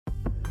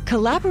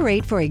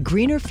Collaborate for a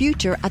greener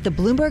future at the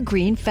Bloomberg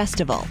Green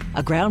Festival,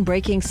 a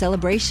groundbreaking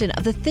celebration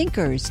of the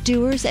thinkers,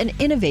 doers, and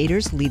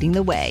innovators leading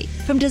the way.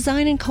 From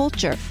design and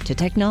culture to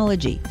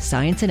technology,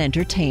 science, and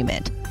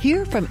entertainment.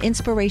 Hear from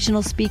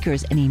inspirational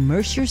speakers and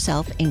immerse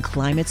yourself in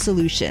climate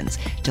solutions.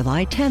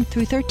 July 10th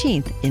through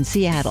 13th in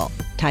Seattle.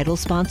 Title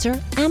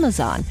sponsor,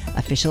 Amazon.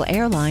 Official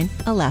airline,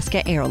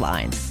 Alaska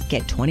Airlines.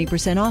 Get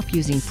 20% off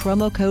using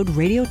promo code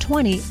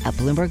radio20 at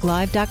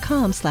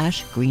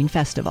BloombergLive.com/Green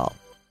Festival.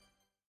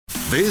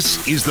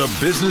 This is the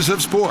business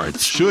of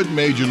sports. Should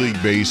Major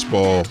League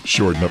Baseball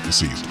shorten up the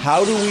season?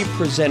 How do we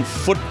present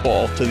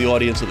football to the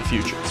audience of the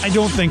future? I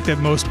don't think that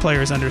most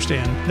players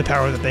understand the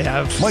power that they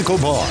have. Michael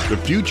Barr. The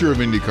future of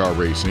IndyCar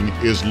racing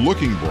is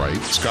looking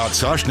bright. Scott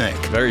Soshnick.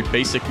 Very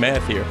basic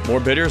math here. More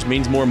bidders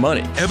means more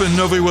money. Evan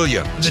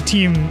Novi-Williams. The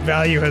team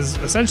value has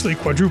essentially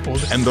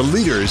quadrupled. And the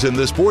leaders in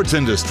the sports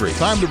industry.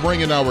 Time to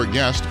bring in our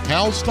guest,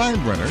 Hal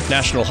Steinbrenner.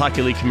 National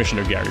Hockey League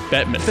Commissioner Gary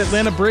Bettman.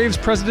 Atlanta Braves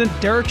President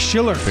Derek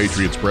Schiller.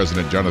 Patriots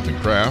President Jonathan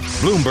Kraft.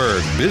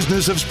 Bloomberg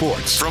Business of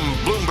Sports from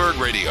Bloomberg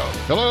Radio.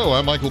 Hello,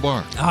 I'm Michael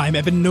Barr. I'm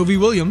Evan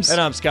Novi-Williams. And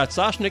I'm Scott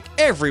Soshnick.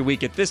 Every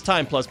week at this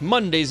time, plus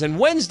Mondays and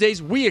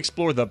Wednesdays, we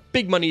explore the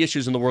big money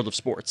issues in the world of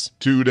sports.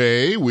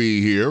 Today,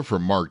 we hear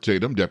from Mark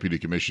Tatum, Deputy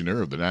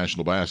Commissioner of the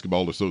National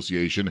Basketball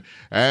Association,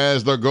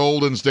 as the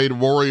Golden State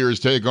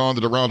Warriors take on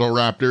the Toronto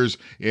Raptors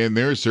in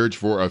their search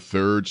for a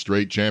third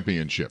straight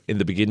championship. In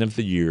the beginning of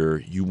the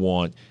year, you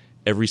want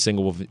every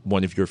single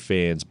one of your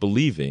fans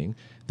believing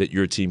that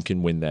your team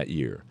can win that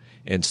year.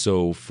 And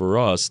so for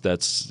us,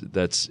 that's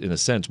in a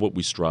sense what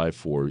we strive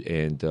for.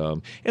 And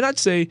I'd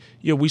say,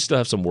 we still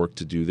have some work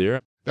to do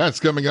there. That's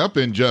coming up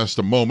in just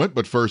a moment,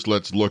 but first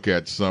let's look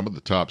at some of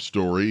the top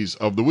stories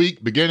of the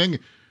week, beginning,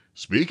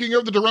 speaking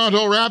of the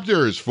Toronto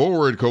Raptors,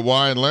 forward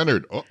Kawhi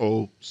Leonard.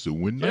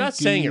 Suing You're not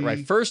saying it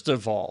right. First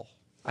of all,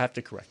 I have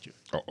to correct you.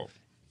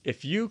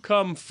 If you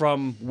come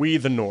from We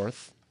the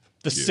North,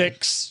 the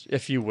Six,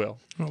 if you will.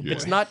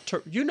 It's not,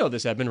 you know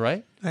this, Edmund,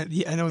 right? I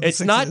know what the it's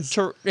Six not is.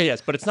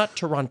 Yes, but it's not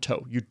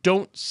Toronto. You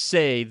don't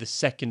say the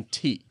second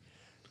T.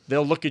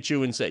 They'll look at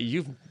you and say,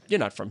 you're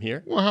not from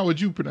here. Well, how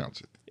would you pronounce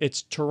it?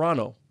 It's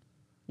Toronto,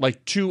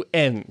 like two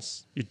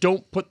N's. You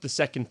don't put the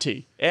second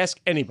T.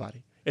 Ask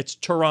anybody. It's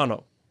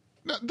Toronto.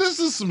 Now, this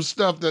is some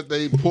stuff that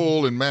they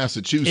pull in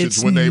Massachusetts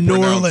It's when they New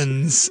pronounce...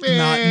 Orleans,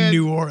 not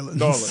New Orleans.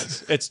 New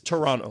Orleans. It's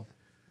Toronto.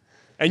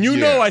 And you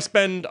know I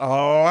spend a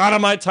lot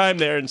of my time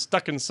there and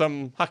stuck in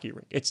some hockey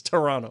rink. It's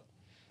Toronto.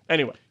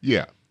 Anyway.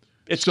 Yeah.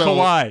 It's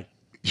Kawhi.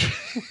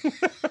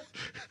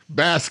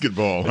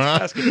 Basketball, huh?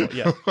 Basketball,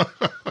 yeah.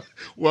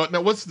 Well,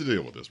 now what's the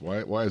deal with this?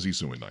 Why is he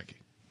suing Nike?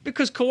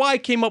 Because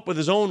Kawhi came up with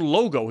his own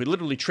logo. He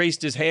literally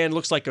traced his hand,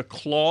 looks like a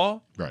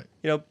claw. Right.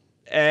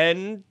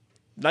 And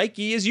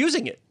Nike is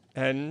using it.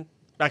 And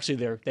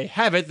actually they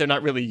have it. They're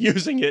not really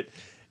using it.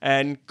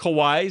 And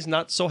Kawhi's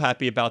not so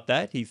happy about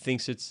that. He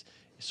thinks it's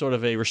sort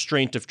of a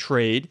restraint of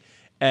trade.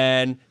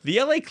 And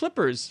the LA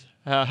Clippers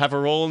have a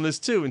role in this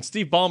too. And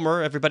Steve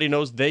Ballmer, everybody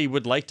knows they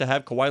would like to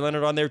have Kawhi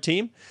Leonard on their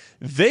team.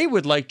 They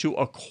would like to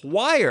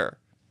acquire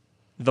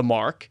the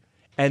mark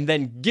and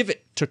then give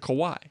it to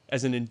Kawhi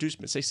as an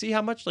inducement. Say, see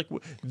how much?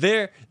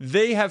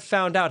 They have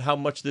found out how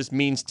much this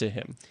means to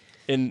him.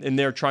 And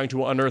they're trying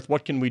to unearth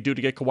what can we do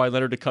to get Kawhi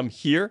Leonard to come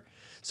here.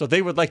 So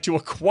they would like to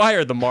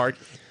acquire the mark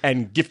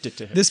and gift it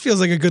to him. This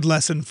feels like a good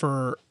lesson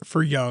for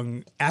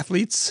young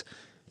athletes.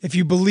 If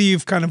you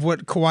believe kind of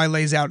what Kawhi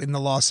lays out in the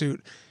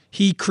lawsuit,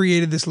 he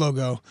created this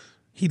logo.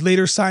 He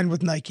later signed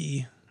with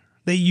Nike.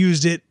 They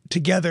used it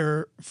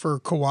together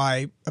for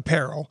Kawhi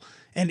apparel.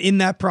 And in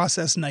that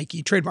process,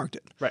 Nike trademarked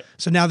it. Right.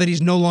 So now that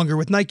he's no longer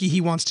with Nike,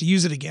 he wants to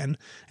use it again.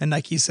 And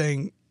Nike's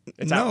saying,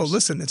 ours.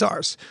 Listen, it's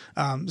ours.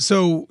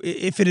 So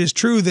if it is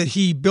true that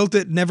he built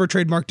it, never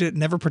trademarked it,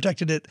 never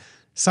protected it,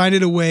 signed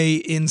it away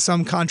in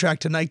some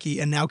contract to Nike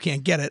and now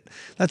can't get it,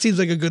 that seems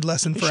like a good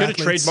lesson for athletes.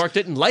 Should have trademarked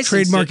it and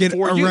licensed it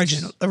for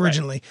use.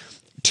 Originally.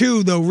 Right.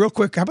 Two, though, real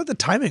quick, how about the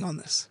timing on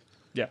this?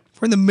 Yeah.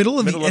 We're in the middle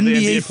of the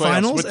NBA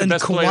Finals, the and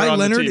best player Kawhi on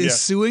the Leonard team, is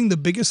suing the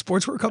biggest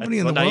sportswear company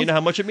in the now world. You know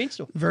how much it means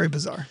to him. Very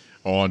bizarre.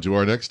 On to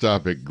our next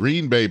topic.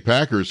 Green Bay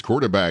Packers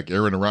quarterback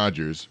Aaron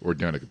Rodgers, or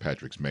Danica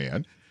Patrick's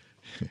man,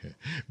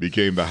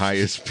 became the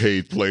highest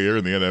paid player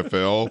in the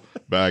NFL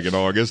back in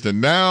August. And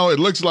now it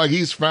looks like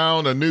he's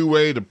found a new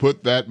way to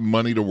put that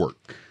money to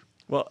work.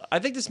 Well, I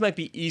think this might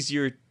be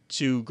easier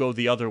to go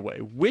the other way.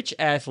 Which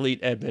athlete,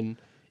 Eben,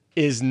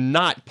 is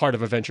not part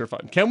of a venture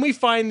fund? Can we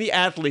find the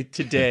athlete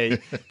today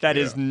that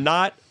is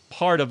not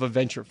part of a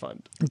venture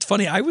fund? It's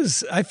funny.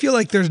 I feel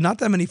like there's not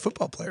that many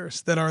football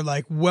players that are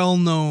like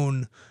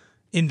well-known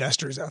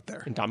investors out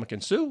there. And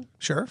Ndamukong Suh,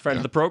 sure, friend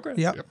of the program.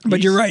 Yeah,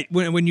 but you're right.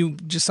 When you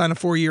just sign a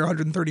 4-year,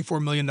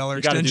 $134 million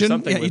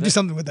extension, you do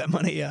something with that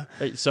money. Yeah.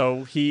 Right,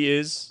 so he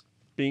is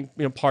being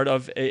part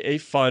of a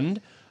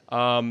fund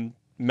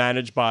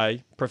managed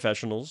by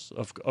professionals,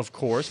 of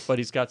course, but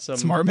he's got some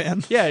smart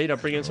man. Yeah,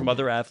 bring in some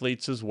other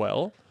athletes as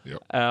well. Yep.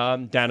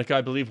 Danica,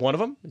 I believe, one of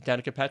them.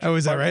 Danica Patrick. Oh,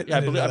 is that right? Yeah,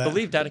 I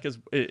believe Danica's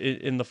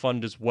in the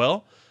fund as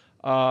well.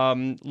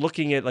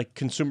 Looking at like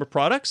consumer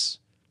products.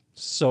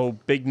 So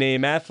big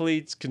name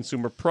athletes,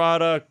 consumer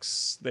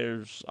products,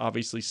 there's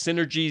obviously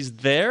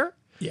synergies there.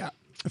 Yeah.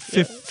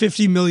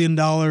 $50 million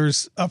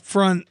up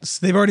front.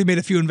 They've already made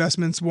a few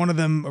investments. One of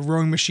them, a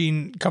rowing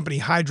machine company,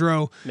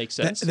 Hydro. Makes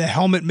sense. The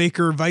helmet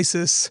maker,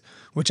 Visus,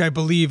 which I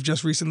believe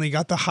just recently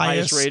got the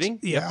highest rating.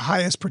 Yeah,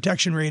 highest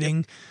protection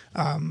rating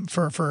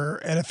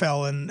for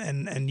NFL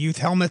and youth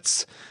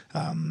helmets.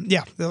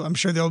 I'm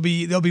sure there'll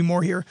be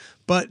more here.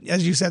 But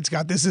as you said,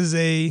 Scott, this is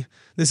the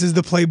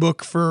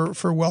playbook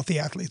for wealthy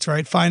athletes,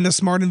 right? Find a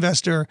smart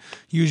investor,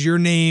 use your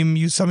name,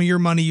 use some of your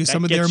money, use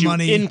some of their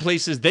money in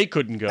places they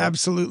couldn't go.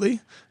 Absolutely,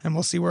 and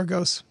we'll see where it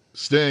goes.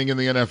 Staying in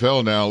the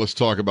NFL now, let's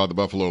talk about the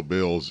Buffalo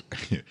Bills.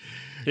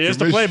 Here's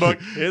the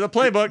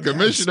playbook.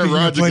 Commissioner Speaking of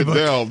Roger playbook.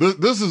 Goodell,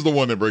 this is the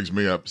one that breaks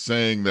me up,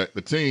 saying that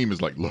the team is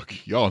like,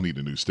 look, y'all need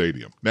a new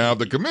stadium. Now, if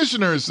the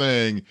commissioner is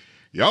saying,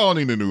 y'all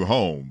need a new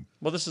home.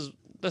 Well, this is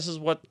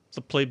what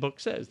the playbook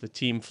says. The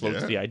team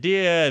floats the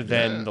idea,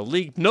 then the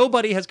league.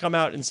 Nobody has come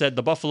out and said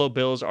the Buffalo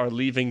Bills are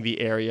leaving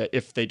the area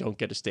if they don't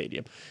get a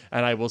stadium.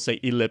 And I will say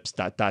ellipse ...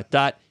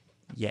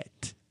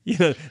 yet.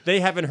 They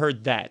haven't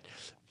heard that.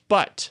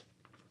 But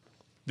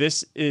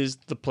this is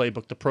the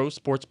playbook, the pro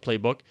sports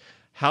playbook.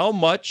 How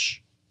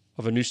much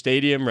of a new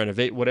stadium,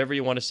 renovate, whatever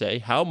you want to say,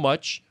 how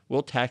much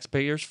will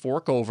taxpayers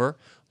fork over?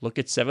 Look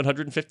at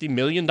 $750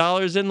 million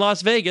in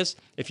Las Vegas.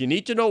 If you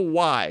need to know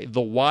why,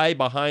 the why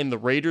behind the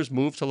Raiders'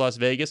 move to Las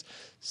Vegas,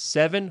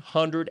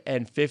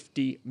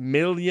 $750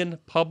 million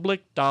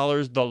public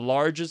dollars, the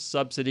largest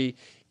subsidy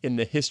in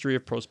the history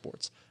of pro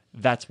sports.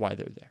 That's why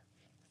they're there.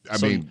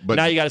 But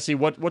now you got to see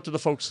what do the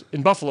folks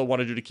in Buffalo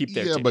want to do to keep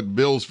their team. Yeah, but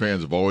Bills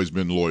fans have always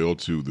been loyal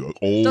to the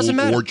old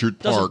Orchard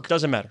Park.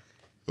 Doesn't matter.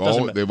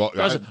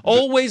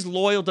 Always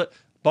loyal to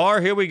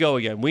Bar. Here we go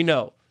again. We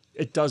know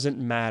it doesn't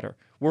matter.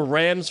 Were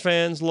Rams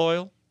fans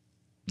loyal?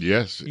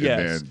 Yes.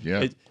 Yes.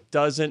 Yeah. It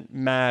doesn't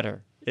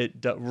matter.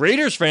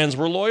 Raiders fans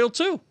were loyal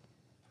too.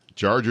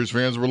 Chargers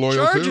fans were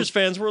loyal too. Chargers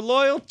fans were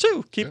loyal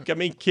too. Keep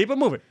it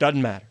moving.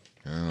 Doesn't matter.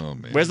 Oh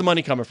man. Where's the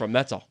money coming from?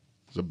 That's all.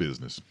 It's a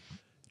business.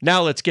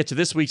 Now let's get to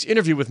this week's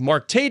interview with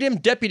Mark Tatum,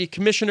 Deputy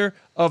Commissioner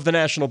of the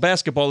National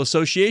Basketball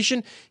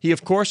Association. He,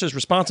 of course, is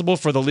responsible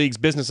for the league's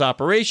business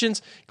operations,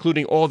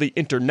 including all the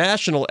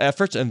international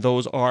efforts, and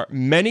those are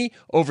many,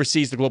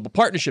 oversees the global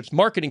partnerships,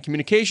 marketing,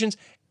 communications,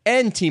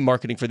 and team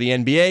marketing for the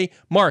NBA.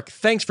 Mark,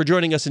 thanks for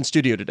joining us in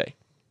studio today.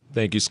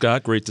 Thank you,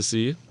 Scott. Great to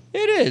see you.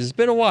 It is. It's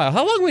been a while.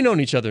 How long have we known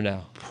each other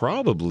now?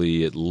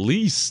 Probably at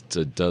least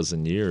a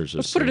dozen years or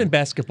Let's so. put it in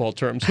basketball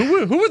terms.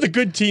 Who were the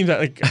good teams?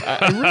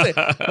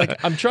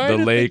 I'm trying the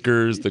to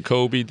Lakers, think. the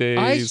Kobe days.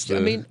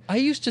 I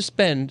used to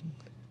spend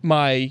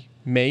my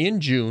May and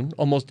June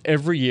almost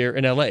every year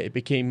in LA. It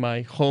became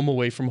my home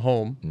away from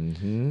home.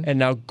 Mm-hmm. And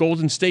now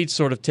Golden State's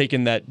sort of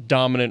taken that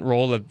dominant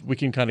role that we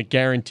can kind of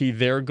guarantee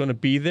they're going to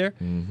be there.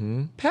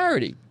 Mm-hmm.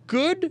 Parity,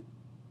 good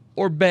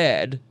or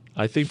bad?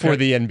 I think for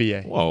the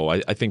NBA. Well,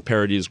 I think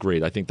parity is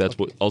great. I think that's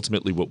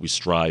ultimately what we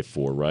strive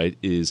for, right?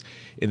 Is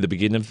in the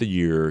beginning of the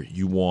year,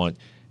 you want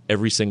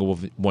every single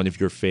one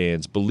of your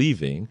fans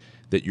believing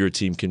that your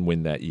team can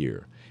win that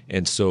year.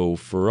 And so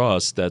for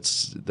us,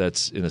 that's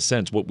in a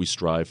sense what we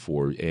strive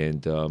for.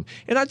 And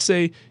I'd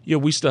say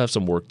we still have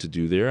some work to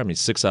do there. I mean,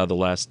 6 out of the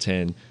last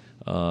 10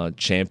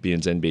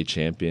 champions, NBA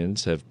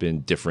champions, have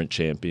been different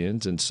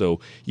champions. And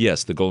so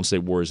yes, the Golden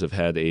State Warriors have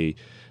had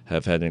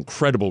an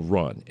incredible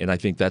run, and I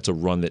think that's a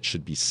run that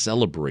should be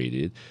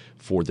celebrated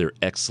for their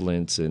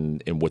excellence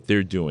and what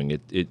they're doing.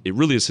 It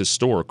really is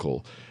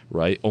historical,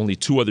 right? Only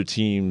 2 other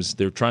teams,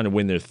 they're trying to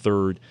win their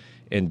 3rd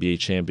NBA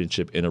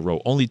championship in a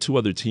row. Only 2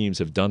 other teams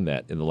have done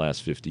that in the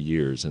last 50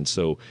 years, and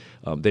so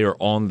they are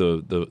on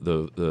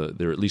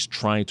they're at least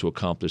trying to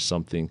accomplish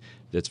something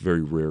that's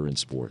very rare in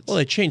sports. Well,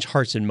 they change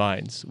hearts and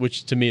minds,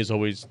 which to me is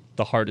always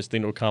the hardest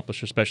thing to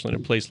accomplish, especially in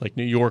a place like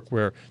New York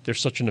where there's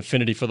such an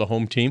affinity for the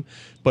home team.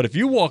 But if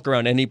you walk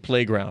around any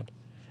playground,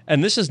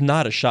 and this is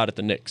not a shot at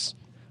the Knicks,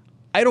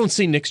 I don't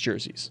see Knicks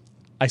jerseys.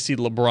 I see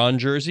LeBron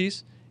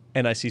jerseys,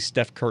 and I see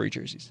Steph Curry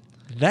jerseys.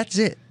 That's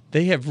it.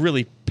 They have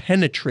really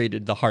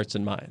penetrated the hearts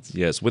and minds.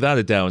 Yes, without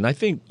a doubt. And I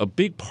think a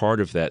big part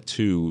of that,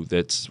 too,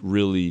 that's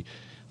really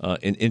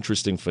an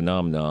interesting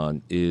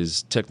phenomenon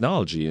is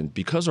technology. And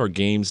because our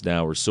games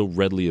now are so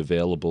readily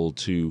available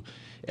to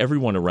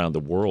everyone around the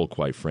world,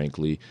 quite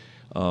frankly,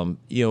 fans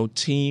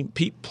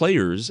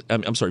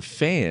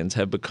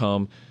have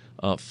become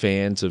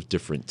fans of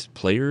different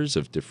players,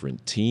 of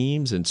different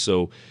teams. And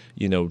so,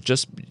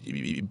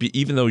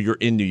 even though you're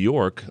in New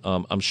York,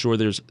 I'm sure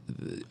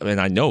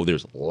I know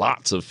there's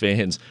lots of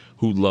fans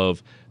who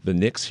love the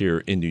Knicks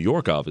here in New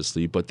York,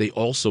 obviously, but they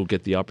also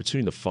get the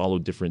opportunity to follow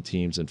different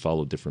teams and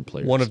follow different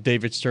players. One of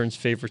David Stern's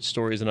favorite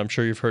stories, and I'm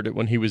sure you've heard it,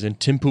 when he was in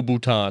Thimphu,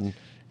 Bhutan,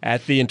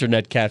 at the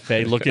Internet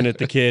Cafe, looking at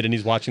the kid, and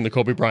he's watching the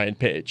Kobe Bryant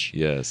page.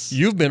 Yes.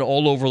 You've been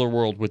all over the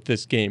world with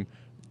this game.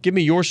 Give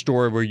me your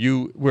story where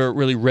it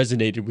really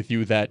resonated with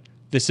you that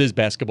this is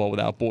basketball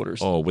without borders.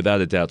 Oh,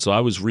 without a doubt. So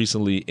I was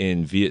recently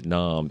in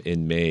Vietnam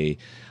in May,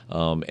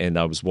 and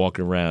I was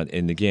walking around,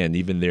 and again,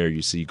 even there,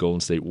 you see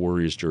Golden State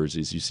Warriors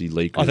jerseys, you see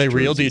Lakers. Are they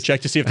real? jerseys. Do you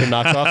check to see if they're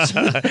knockoffs?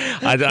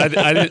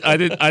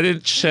 I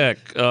didn't check,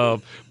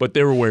 but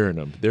they were wearing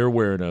them. They were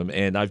wearing them,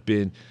 and I've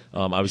been.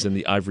 I was in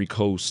the Ivory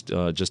Coast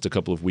just a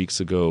couple of weeks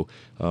ago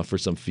for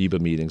some FIBA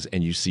meetings,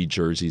 and you see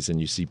jerseys and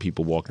you see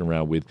people walking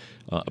around with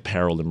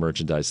apparel and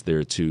merchandise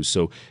there too.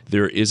 So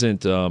there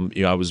isn't.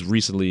 I was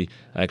recently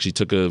I actually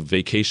took a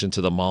vacation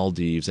to the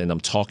Maldives, and I'm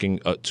talking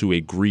to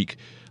a Greek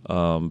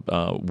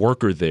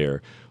worker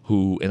there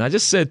and I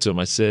just said to him,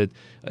 I said,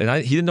 he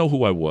didn't know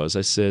who I was.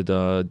 I said,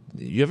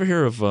 you ever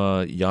hear of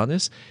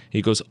Giannis?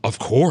 He goes, of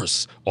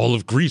course. All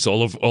of Greece,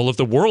 all of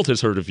the world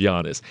has heard of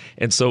Giannis.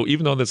 And so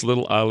even on this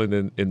little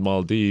island in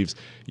Maldives,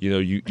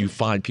 you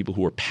find people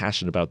who are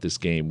passionate about this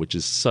game, which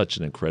is such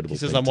an incredible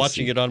thing. He says, I'm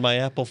watching it on my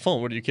Apple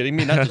phone. What, are you kidding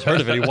me? Not just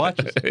heard of it, he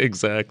watches.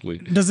 Exactly.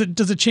 Does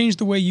it change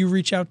the way you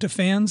reach out to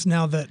fans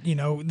now that,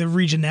 the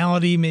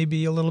regionality may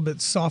be a little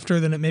bit softer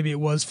than it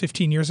was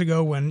 15 years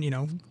ago when,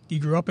 you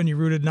grew up and you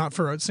rooted not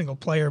for a single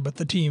player, but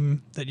the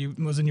team that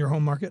was in your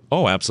home market?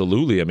 Oh,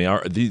 absolutely. I mean,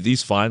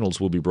 these finals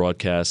will be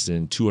broadcast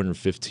in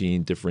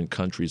 215 different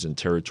countries and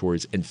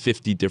territories in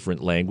 50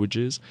 different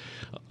languages.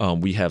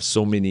 We have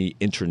so many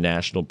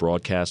international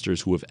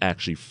broadcasters who have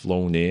actually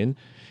flown in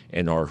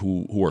and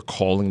who are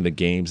calling the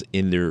games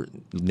in their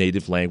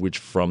native language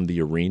from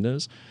the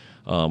arenas.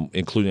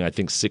 Including, I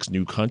think, 6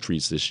 new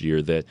countries this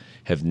year that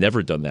have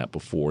never done that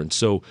before. And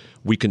so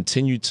we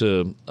continue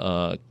to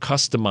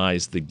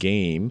customize the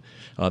game.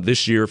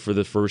 This year, for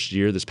the first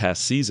year, this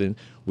past season,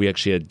 we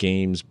actually had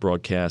games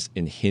broadcast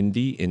in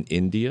Hindi in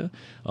India,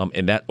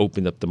 and that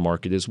opened up the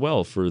market as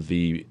well for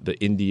the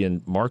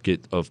Indian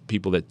market of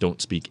people that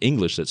don't speak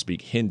English, that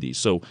speak Hindi.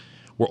 So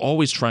we're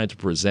always trying to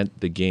present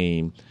the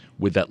game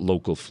with that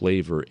local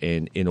flavor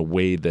and in a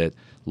way that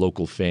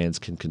local fans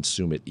can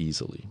consume it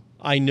easily.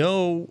 I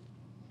know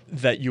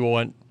that you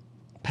want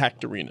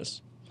packed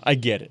arenas. I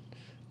get it.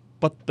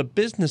 But the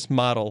business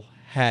model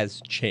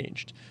has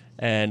changed.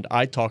 And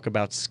I talk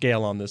about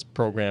scale on this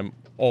program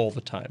all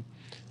the time.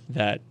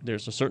 That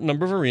there's a certain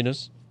number of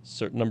arenas,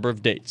 certain number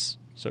of dates,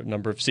 certain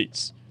number of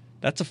seats.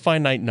 That's a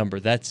finite number.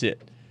 That's it.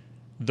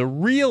 The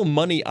real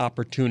money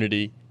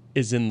opportunity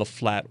is in the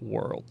flat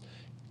world.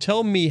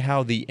 Tell me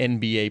how the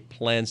NBA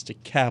plans to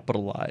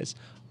capitalize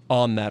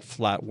on that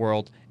flat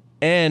world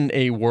and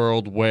a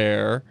world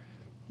where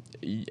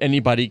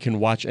anybody can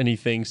watch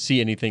anything,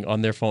 see anything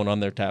on their phone,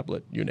 on their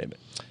tablet, you name it.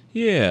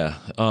 Yeah,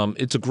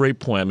 it's a great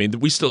point. I mean,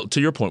 to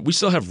your point, we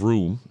still have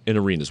room in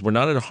arenas. We're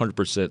not at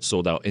 100%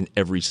 sold out in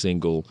every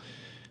single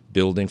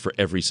building for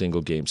every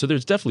single game. So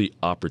there's definitely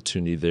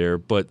opportunity there.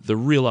 But the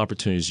real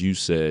opportunity, as you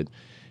said,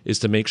 is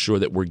to make sure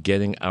that we're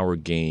getting our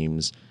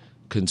games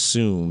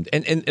consumed.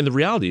 And the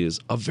reality is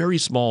a very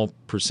small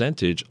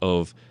percentage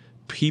of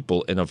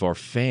people and of our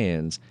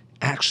fans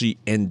actually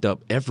end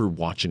up ever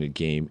watching a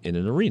game in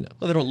an arena.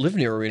 Well, they don't live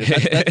near arenas.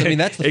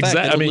 That's the fact.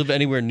 They don't live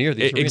anywhere near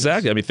these arenas.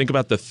 Exactly. I mean, think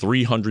about the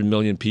 300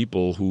 million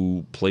people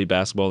who play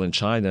basketball in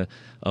China.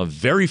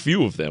 Very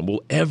few of them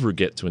will ever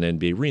get to an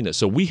NBA arena.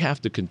 So we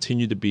have to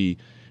continue to be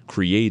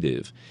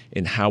creative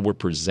in how we're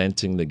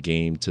presenting the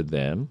game to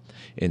them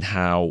and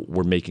how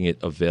we're making it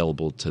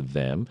available to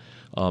them.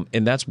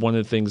 And that's one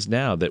of the things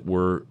now that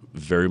we're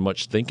very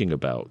much thinking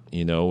about,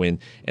 and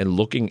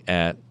looking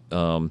at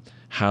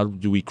how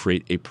do we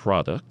create a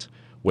product,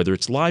 whether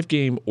it's live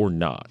game or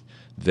not,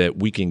 that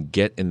we can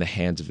get in the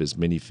hands of as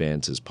many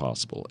fans as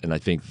possible. And I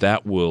think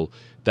that's one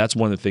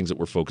of the things that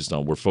we're focused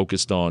on. We're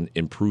focused on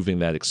improving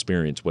that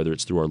experience, whether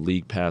it's through our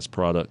League Pass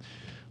product.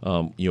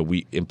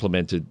 We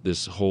implemented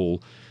this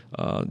whole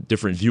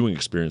different viewing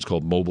experience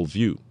called Mobile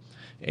View.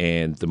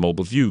 And the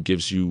Mobile View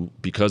gives you,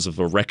 because of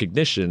a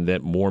recognition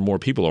that more and more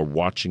people are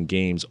watching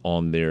games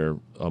on their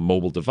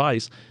mobile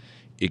device,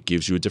 it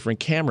gives you a different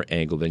camera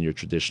angle than your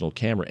traditional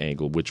camera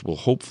angle, which will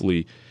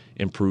hopefully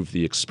improve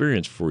the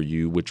experience for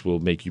you, which will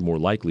make you more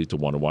likely to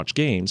want to watch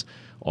games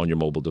on your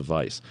mobile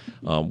device.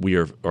 We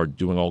are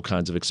doing all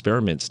kinds of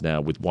experiments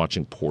now with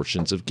watching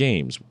portions of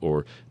games,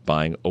 or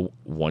buying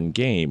one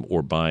game,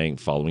 or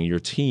following your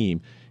team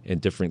in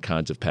different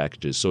kinds of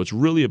packages. So it's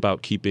really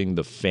about keeping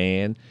the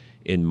fan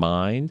in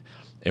mind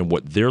and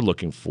what they're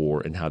looking for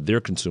and how they're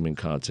consuming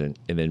content,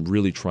 and then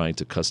really trying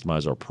to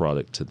customize our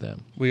product to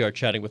them. We are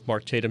chatting with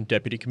Mark Tatum,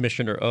 Deputy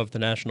Commissioner of the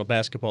National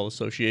Basketball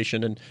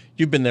Association, and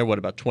you've been there,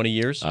 about 20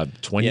 years?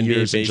 20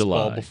 years in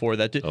July. Before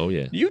that. Oh,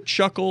 yeah. You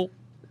chuckle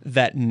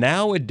that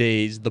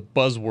nowadays the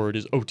buzzword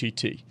is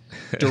OTT.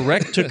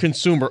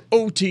 Direct-to-consumer,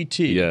 OTT.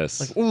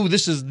 Yes. Like, ooh,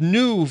 this is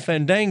new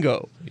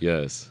Fandango.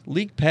 Yes.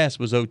 League Pass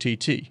was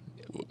OTT.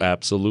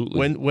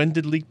 Absolutely. When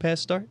did League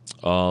Pass start?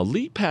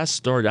 League Pass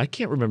started, I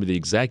can't remember the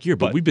exact year,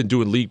 but we've been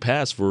doing League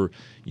Pass for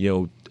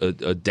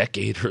a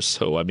decade or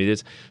so. I mean,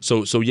 it's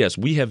so yes,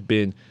 we have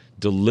been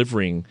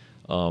delivering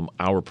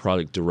our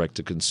product direct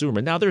to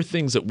consumer. Now there are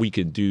things that we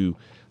can do,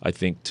 I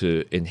think,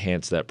 to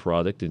enhance that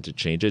product and to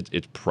change it.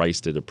 It's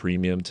priced at a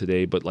premium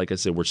today, but like I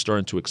said, we're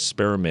starting to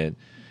experiment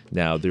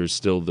Now, there's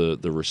still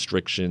the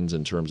restrictions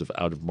in terms of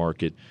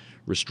out-of-market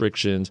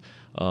restrictions,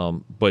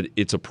 but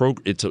it's a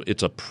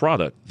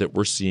product that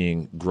we're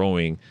seeing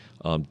growing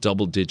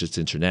double digits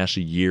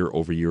internationally year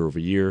over year over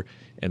year,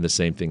 and the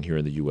same thing here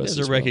in the U.S. There's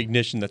as a well.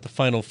 recognition that the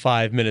final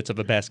 5 minutes of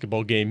a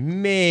basketball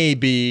game may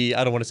be,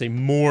 I don't want to say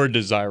more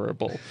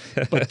desirable,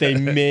 but they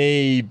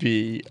may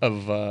be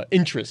of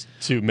interest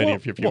to many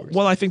of your viewers.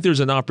 Well, I think there's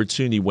an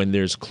opportunity when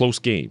there's close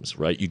games,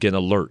 right? You get an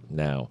alert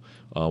now.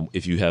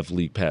 If you have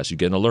League Pass, you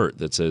get an alert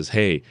that says,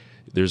 hey,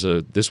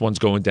 this one's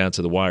going down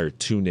to the wire,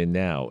 tune in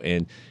now.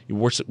 And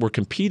we're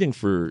competing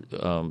for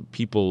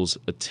people's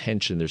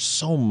attention. There's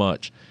so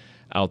much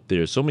out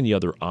there, so many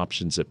other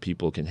options that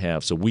people can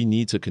have. So we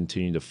need to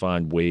continue to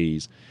find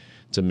ways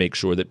to make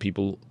sure that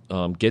people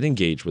get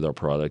engaged with our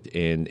product.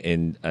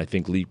 And I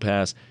think League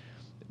Pass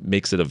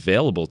makes it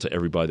available to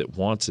everybody that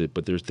wants it,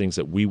 but there's things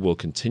that we will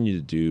continue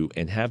to do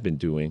and have been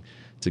doing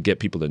to get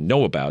people to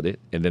know about it,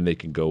 and then they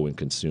can go and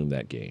consume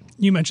that game.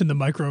 You mentioned the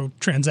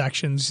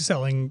microtransactions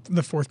selling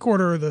the fourth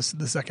quarter, the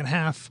second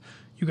half.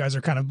 You guys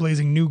are kind of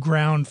blazing new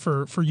ground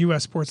for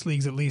U.S. sports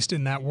leagues, at least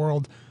in that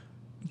world.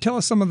 Tell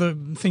us some of the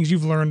things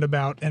you've learned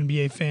about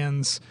NBA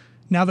fans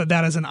now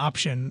that is an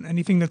option.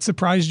 Anything that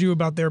surprised you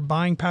about their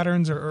buying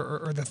patterns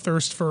or the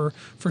thirst for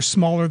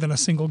smaller than a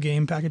single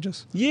game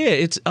packages?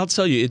 Yeah, I'll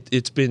tell you,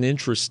 it's been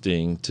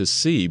interesting to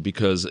see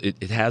because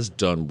it has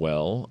done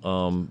well.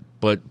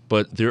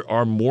 But there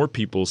are more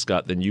people,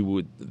 Scott, than you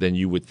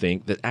would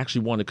think that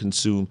actually want to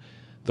consume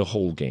the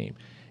whole game,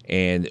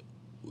 and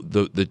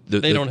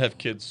they don't have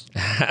kids.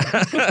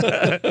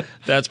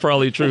 That's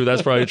probably true.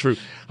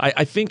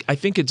 I think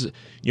it's,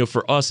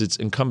 for us, it's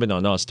incumbent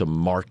on us to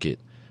market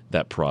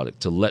that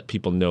product, to let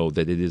people know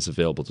that it is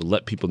available, to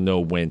let people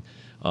know when,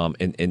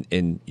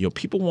 and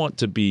people want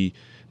to be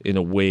in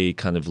a way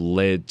kind of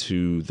led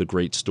to the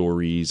great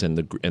stories and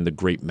the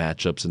great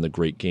matchups and the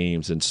great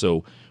games, and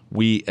so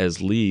we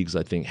as leagues,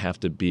 I think, have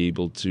to be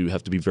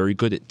very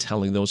good at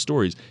telling those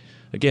stories.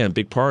 Again, a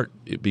big part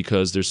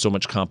because there's so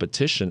much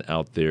competition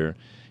out there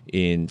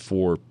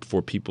for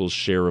people's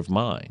share of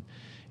mind.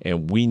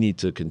 And we need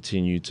to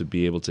continue to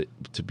be able to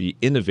be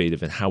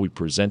innovative in how we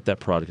present that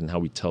product and how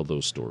we tell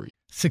those stories.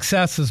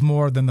 Success is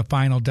more than the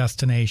final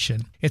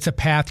destination. It's a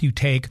path you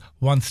take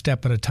one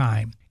step at a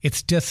time.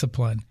 It's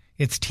discipline,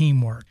 it's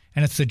teamwork,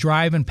 and it's the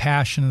drive and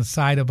passion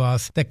inside of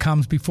us that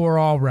comes before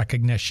all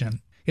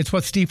recognition. It's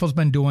what Stifel's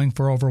been doing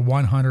for over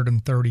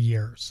 130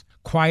 years.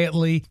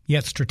 Quietly,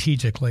 yet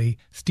strategically,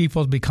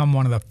 Stifel's become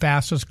one of the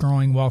fastest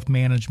growing wealth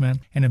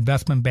management and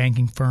investment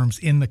banking firms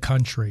in the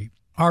country.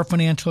 Our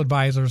financial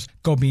advisors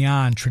go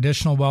beyond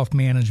traditional wealth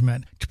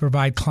management to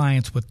provide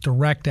clients with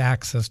direct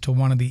access to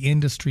one of the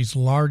industry's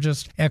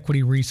largest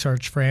equity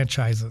research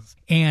franchises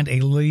and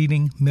a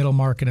leading middle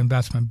market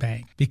investment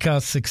bank.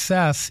 Because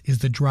success is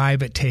the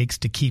drive it takes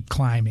to keep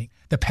climbing,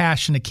 the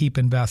passion to keep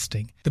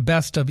investing, the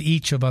best of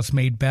each of us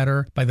made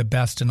better by the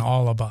best in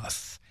all of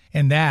us.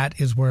 And that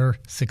is where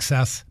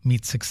success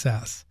meets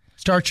success.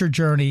 Start your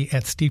journey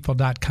at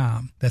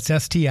Stifel.com. That's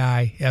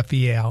Stifel.com.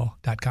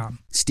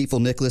 Stifel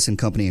Nicholas and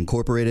Company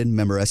Incorporated,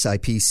 member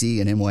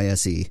SIPC and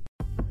NYSE.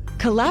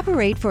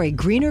 Collaborate for a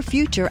greener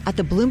future at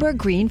the Bloomberg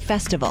Green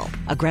Festival,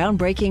 a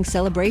groundbreaking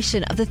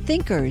celebration of the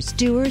thinkers,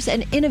 doers,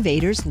 and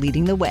innovators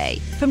leading the way.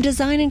 From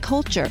design and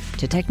culture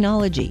to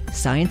technology,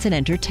 science, and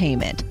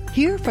entertainment.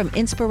 Hear from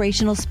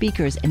inspirational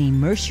speakers and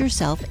immerse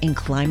yourself in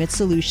climate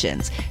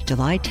solutions.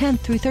 July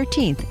 10th through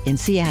 13th in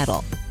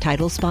Seattle.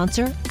 Title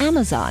sponsor,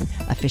 Amazon.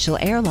 Official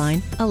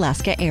airline,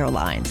 Alaska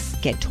Airlines.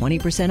 Get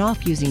 20%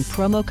 off using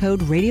promo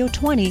code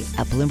radio20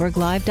 at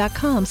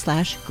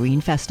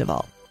BloombergLive.com/Green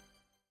Festival.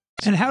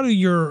 And how do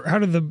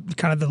the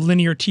kind of the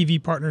linear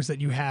TV partners that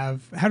you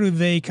have, how do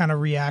they kind of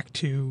react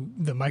to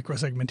the micro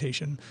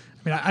segmentation?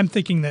 I mean, I'm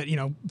thinking that,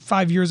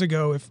 5 years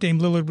ago, if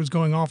Dame Lillard was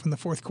going off in the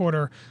fourth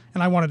quarter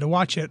and I wanted to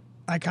watch it,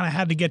 I kind of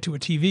had to get to a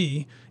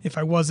TV if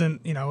I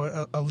wasn't,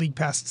 a League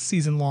Pass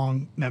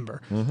season-long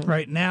member. Mm-hmm.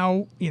 Right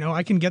now,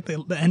 I can get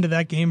the end of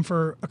that game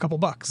for a couple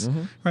bucks.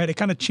 Mm-hmm. Right? It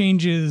kind of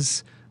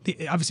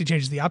obviously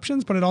changes the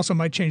options, but it also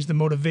might change the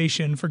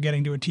motivation for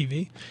getting to a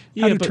TV.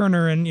 How do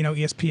Turner and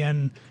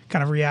ESPN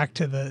kind of react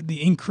to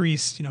the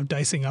increased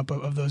dicing up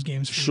of those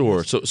games?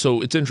 Sure.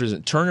 So it's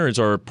interesting. Turner is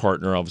our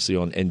partner, obviously,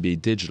 on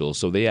NBA Digital,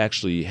 so they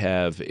actually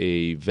have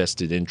a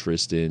vested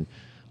interest in.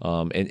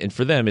 And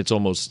for them, it's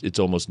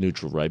almost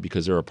neutral, right?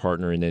 Because they're a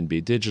partner in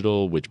NBA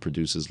Digital, which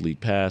produces League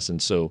Pass, and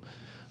so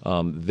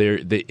they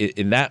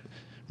in that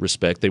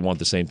respect, they want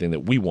the same thing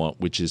that we want,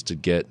 which is to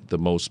get the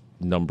most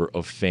number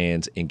of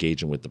fans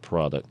engaging with the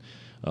product,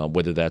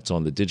 whether that's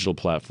on the digital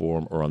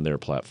platform or on their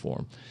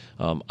platform.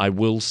 I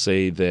will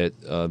say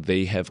that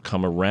they have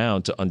come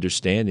around to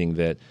understanding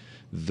that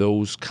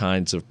those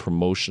kinds of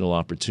promotional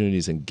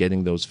opportunities and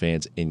getting those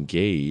fans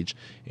engaged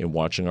in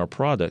watching our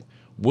product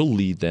will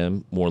lead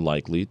them more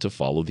likely to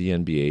follow the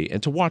NBA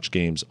and to watch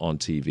games on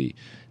TV.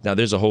 Now,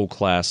 there's a whole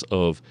class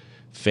of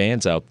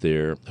fans out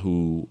there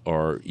who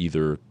are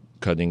either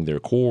cutting their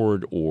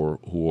cord or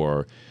who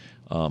are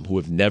who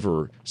have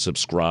never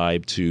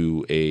subscribed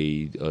to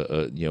a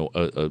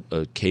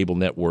cable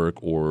network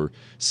or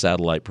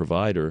satellite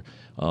provider.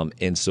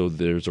 And so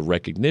there's a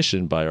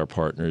recognition by our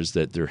partners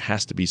that there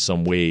has to be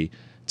some way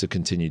to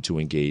continue to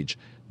engage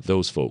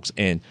those folks.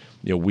 And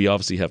we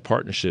obviously have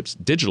partnerships,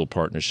 digital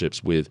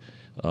partnerships with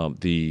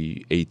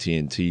the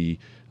AT&T,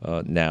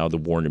 now the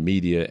Warner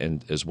Media,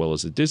 and as well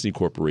as the Disney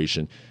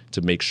Corporation,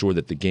 to make sure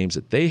that the games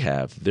that they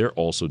have, they're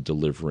also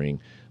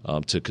delivering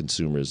to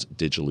consumers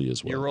digitally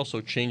as well. You're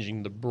also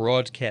changing the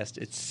broadcast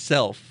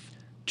itself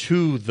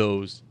to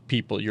those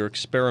people. You're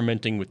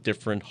experimenting with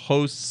different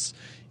hosts.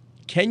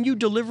 Can you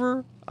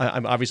deliver?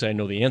 Obviously, I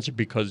know the answer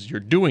because you're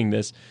doing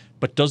this,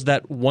 but does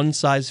that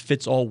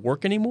one-size-fits-all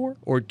work anymore?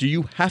 Or do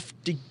you have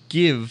to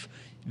give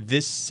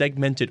this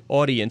segmented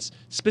audience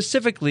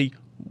specifically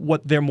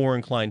what they're more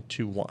inclined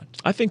to want?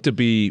 I think to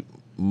be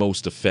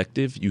most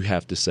effective, you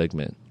have to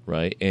segment,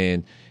 right?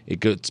 And it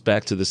goes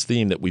back to this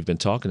theme that we've been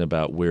talking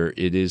about, where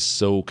it is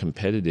so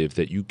competitive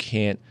that you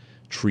can't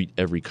treat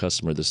every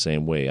customer the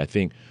same way. I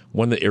think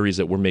one of the areas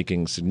that we're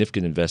making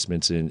significant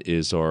investments in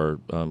is our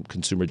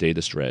consumer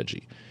data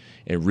strategy,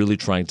 and really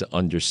trying to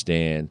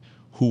understand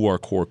who our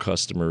core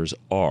customers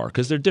are,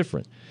 because they're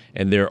different.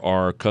 And there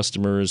are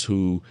customers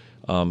who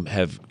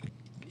have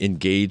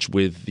engaged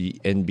with the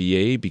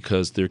NBA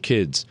because their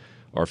kids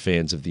are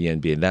fans of the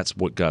NBA, and that's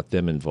what got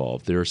them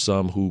involved. There are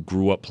some who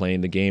grew up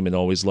playing the game and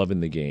always loving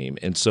the game.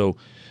 And so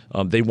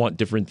they want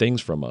different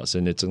things from us,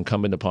 and it's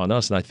incumbent upon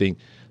us. And I think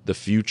the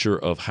future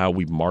of how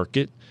we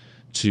market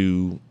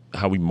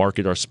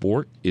our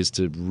sport is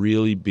to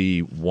really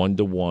be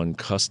one-to-one,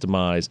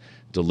 customized,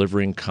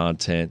 delivering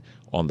content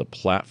on the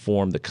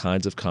platform, the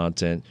kinds of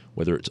content,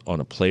 whether it's on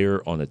a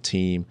player, on a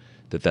team,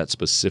 that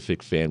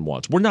specific fan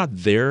wants. We're not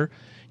there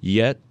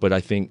yet, but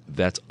I think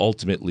that's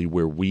ultimately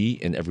where we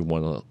and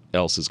everyone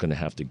else is going to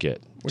have to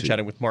get. We're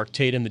chatting with Mark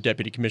Tatum, the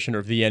Deputy Commissioner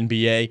of the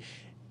NBA.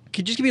 Could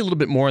you just give me a little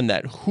bit more on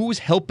that? Who's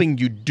helping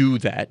you do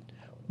that?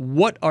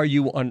 What are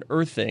you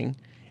unearthing?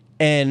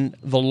 And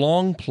the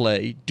long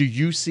play, do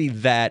you see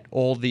that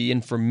all the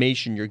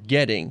information you're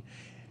getting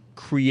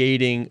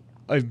creating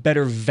a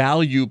better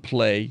value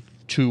play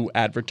to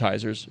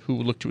advertisers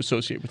who look to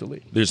associate with the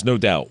league? There's no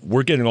doubt.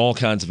 We're getting all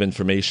kinds of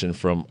information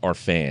from our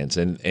fans.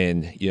 And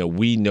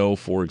we know,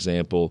 for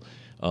example,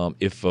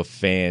 if a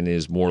fan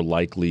is more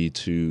likely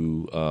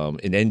to,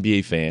 an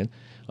NBA fan,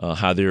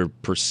 how they're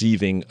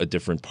perceiving a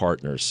different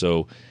partner.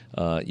 So,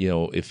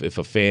 if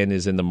a fan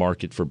is in the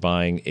market for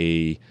buying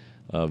a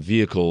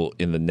vehicle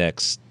in the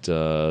next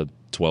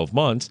 12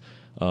 months,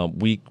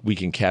 we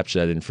can capture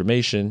that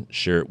information,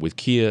 share it with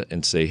Kia,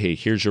 and say, hey,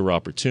 here's your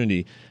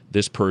opportunity.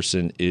 This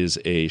person is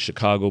a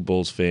Chicago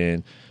Bulls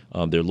fan.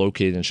 They're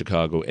located in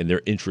Chicago, and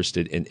they're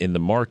interested in the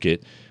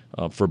market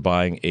for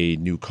buying a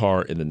new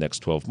car in the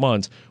next 12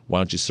 months. Why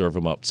don't you serve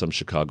them up some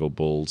Chicago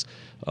Bulls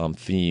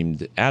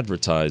themed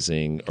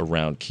advertising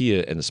around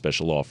Kia and a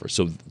special offer?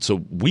 So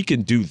we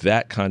can do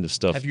that kind of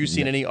stuff. Have you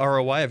seen any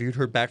ROI? Have you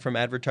heard back from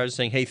advertisers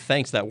saying, hey,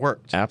 thanks, that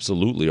worked?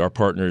 Absolutely. Our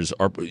partners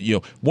are,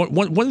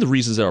 one of the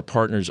reasons that our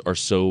partners are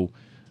so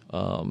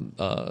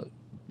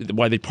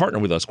why they partner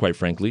with us, quite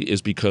frankly,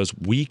 is because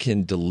we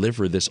can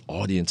deliver this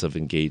audience of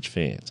engaged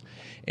fans.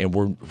 And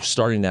we're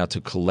starting now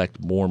to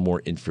collect more and more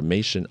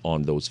information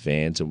on those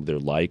fans and their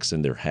likes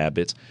and their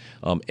habits.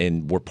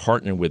 And we're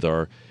partnering with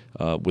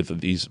with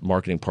these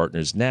marketing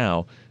partners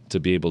now to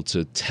be able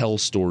to tell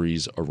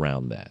stories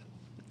around that.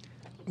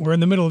 We're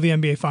in the middle of the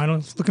NBA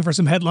Finals, looking for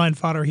some headline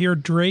fodder here.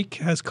 Drake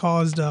has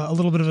caused a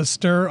little bit of a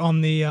stir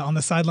on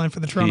the sideline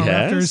for the Toronto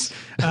Raptors.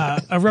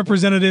 A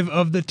representative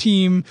of the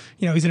team,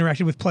 he's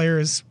interacted with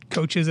players,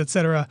 coaches,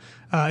 etc.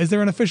 Is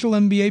there an official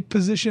NBA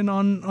position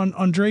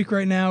on Drake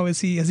right now? Has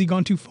he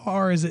gone too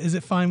far? Is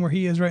it fine where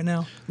he is right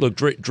now? Look,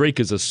 Drake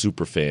is a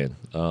super fan.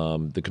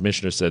 The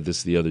commissioner said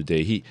this the other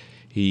day.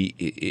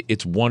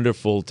 It's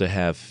wonderful to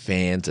have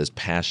fans as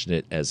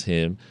passionate as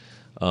him,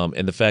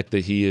 and the fact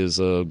that he is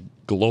a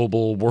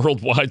global,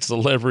 worldwide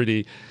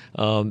celebrity,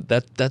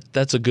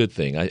 that's a good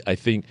thing. I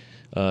think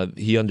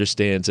he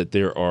understands that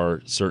there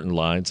are certain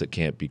lines that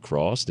can't be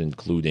crossed,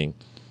 including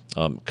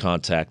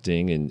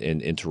contacting and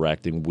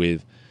interacting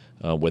with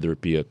whether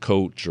it be a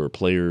coach or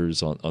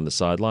players on the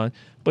sideline.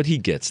 But he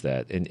gets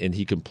that, and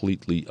he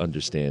completely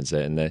understands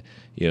that. And that,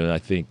 I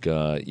think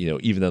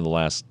even in the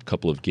last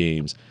couple of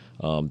games,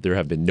 there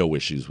have been no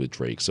issues with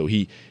Drake. So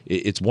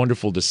it's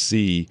wonderful to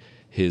see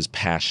his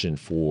passion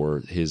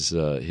for his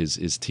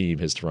team,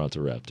 his Toronto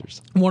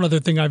Raptors. One other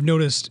thing I've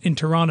noticed in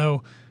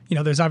Toronto,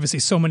 there's obviously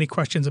so many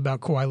questions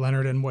about Kawhi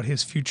Leonard and what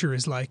his future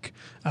is like.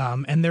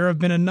 And there have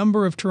been a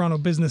number of Toronto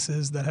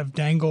businesses that have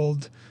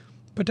dangled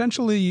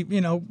potentially,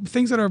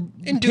 things that are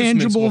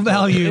tangible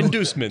value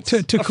inducements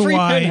to Kawhi. A free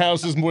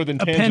penthouse is more than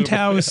tangible. A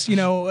penthouse,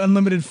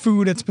 unlimited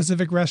food at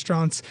specific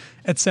restaurants,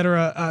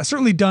 etc.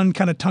 Certainly done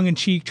kind of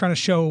tongue-in-cheek, trying to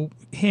show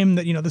him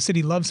that, the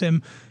city loves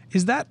him.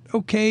 Is that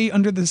okay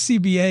under the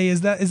CBA?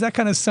 Is that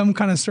kind of some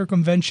kind of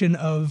circumvention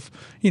of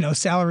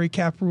salary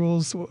cap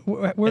rules?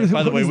 By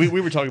the way,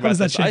 we were talking about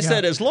this. I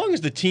said as long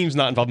as the team's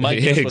not involved. My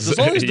guess was as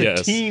long as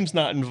the team's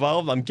not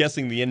involved, I'm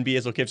guessing the NBA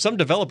is okay. If some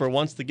developer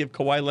wants to give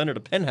Kawhi Leonard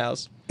a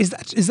penthouse, is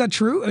that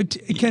true?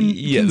 Can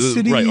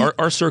City... right?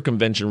 Our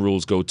circumvention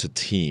rules go to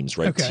teams,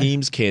 right? Okay.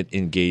 Teams can't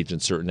engage in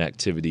certain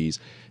activities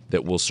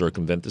that will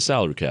circumvent the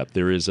salary cap.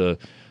 There are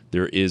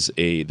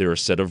a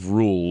set of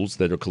rules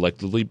that are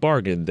collectively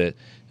bargained that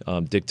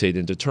dictate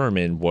and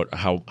determine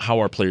how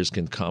our players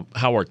can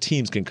how our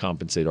teams can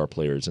compensate our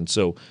players. And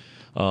so,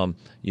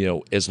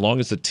 as long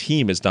as the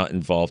team is not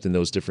involved in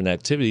those different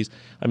activities,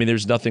 I mean,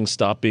 there's nothing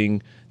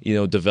stopping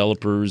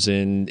developers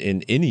in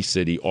any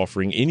city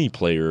offering any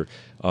player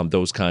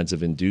those kinds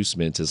of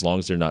inducements as long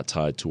as they're not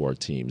tied to our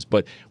teams.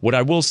 But what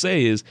I will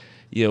say is,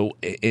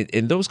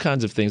 in those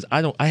kinds of things,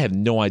 I have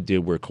no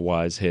idea where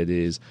Kawhi's head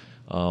is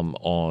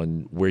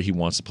on where he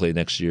wants to play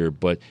next year.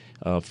 But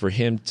for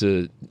him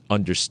to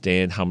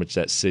understand how much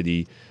that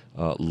city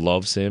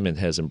loves him and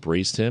has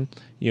embraced him,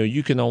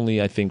 you can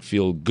only, I think,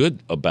 feel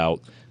good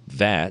about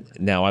that.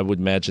 Now, I would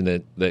imagine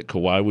that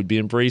Kawhi would be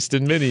embraced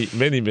in many,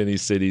 many, many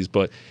cities,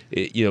 but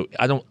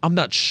I'm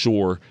not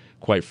sure,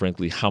 quite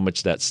frankly, how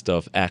much that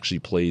stuff actually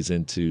plays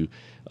into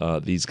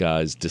these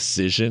guys'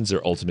 decisions,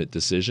 their ultimate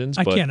decisions.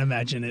 I can't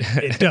imagine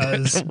it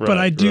does, right, but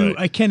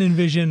I can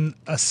envision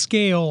a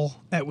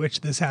scale at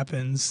which this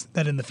happens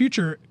that in the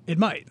future it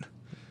might.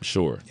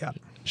 Sure. Yeah.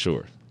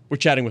 Sure. We're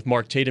chatting with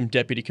Mark Tatum,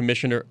 Deputy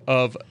Commissioner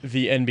of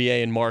the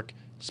NBA. And Mark,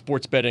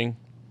 sports betting,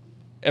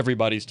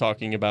 everybody's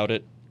talking about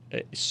it.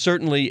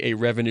 Certainly a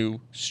revenue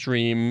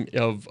stream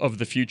of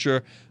the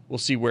future. We'll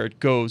see where it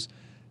goes.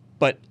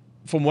 But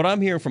from what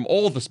I'm hearing from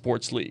all the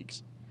sports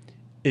leagues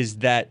is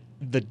that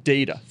the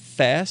data,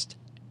 fast,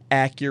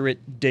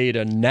 accurate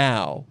data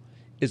now,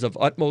 is of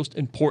utmost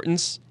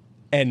importance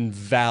and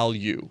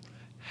value.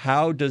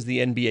 How does the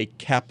NBA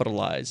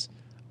capitalize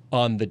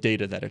on the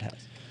data that it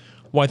has?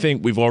 Well, I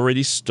think we've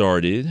already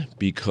started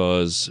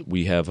because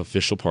we have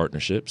official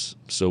partnerships.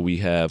 So we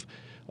have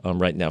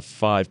right now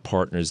 5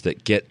 partners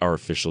that get our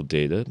official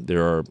data.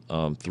 There are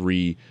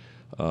 3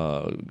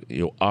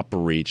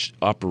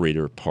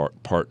 operator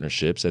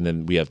partnerships, and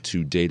then we have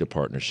 2 data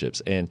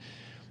partnerships. And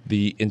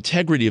the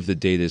integrity of the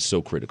data is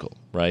so critical,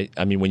 right?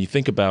 I mean, when you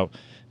think about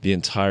the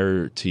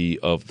entirety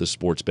of the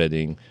sports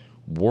betting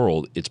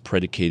world, it's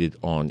predicated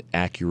on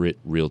accurate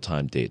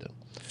real-time data.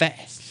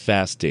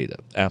 Fast data,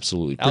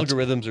 absolutely.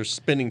 Algorithms are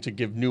spinning to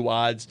give new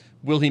odds.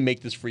 Will he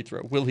make this free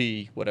throw? Will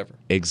he whatever?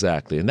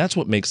 Exactly, and that's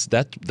what makes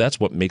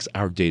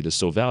our data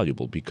so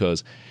valuable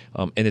because,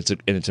 and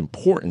it's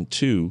important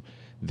too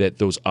that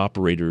those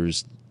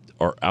operators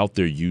are out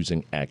there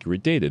using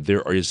accurate data.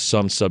 There is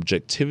some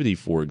subjectivity,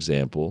 for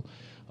example,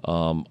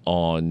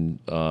 on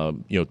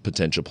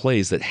potential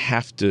plays that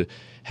have to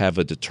have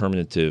a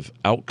determinative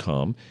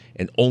outcome,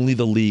 and only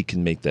the league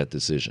can make that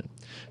decision.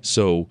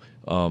 So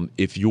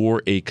if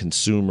you're a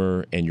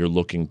consumer and you're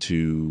looking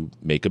to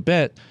make a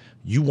bet,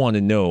 you want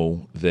to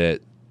know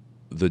that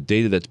the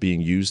data that's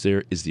being used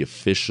there is the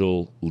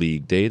official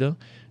league data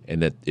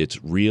and that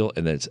it's real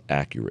and that it's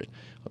accurate.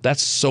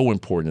 That's so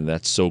important and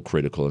that's so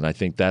critical. And I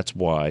think that's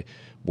why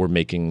we're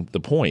making the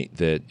point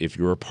that if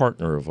you're a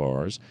partner of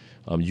ours,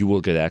 you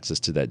will get access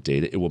to that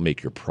data. It will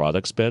make your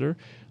products better.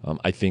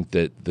 I think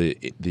that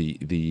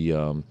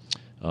the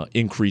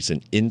increase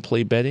in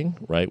in-play betting,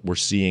 right? We're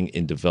seeing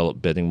in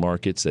developed betting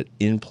markets that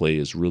in-play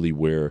is really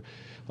where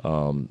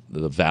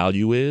the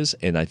value is.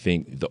 And I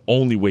think the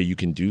only way you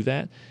can do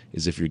that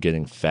is if you're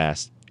getting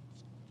fast,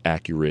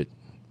 accurate,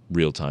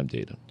 real-time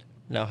data.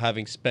 Now,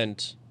 having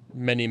spent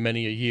many,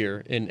 many a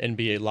year in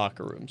NBA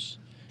locker rooms,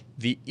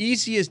 the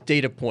easiest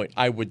data point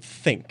I would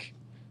think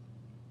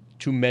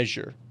to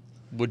measure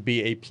would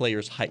be a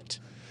player's height.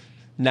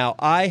 Now,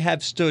 I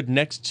have stood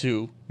next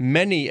to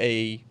many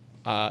a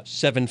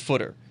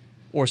 7-footer,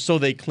 or so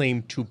they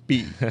claim to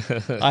be.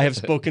 I have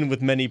spoken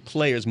with many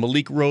players.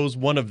 Malik Rose,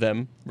 one of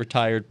them,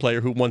 retired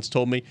player, who once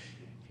told me,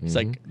 he's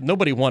like,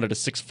 nobody wanted a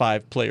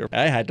 6'5" player.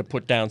 I had to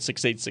put down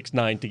 6'8",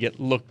 6'9" to get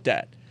looked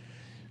at.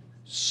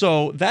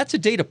 So that's a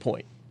data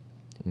point.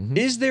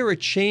 Is there a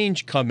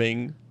change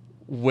coming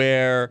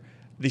where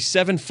the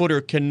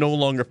 7-footer can no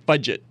longer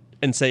budget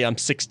and say I'm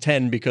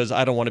 6'10" because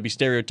I don't want to be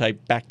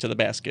stereotyped back to the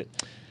basket?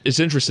 It's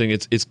interesting.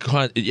 It's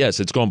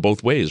gone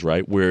both ways,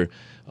 right? Where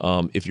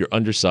if you're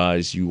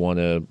undersized, you want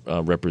to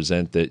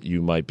represent that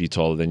you might be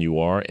taller than you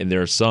are, and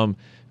there are some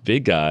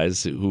big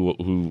guys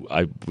who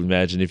I would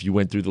imagine if you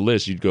went through the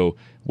list, you'd go,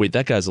 wait,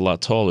 that guy's a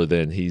lot taller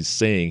than he's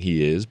saying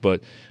he is,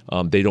 but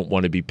they don't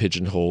want to be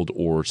pigeonholed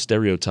or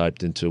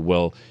stereotyped into,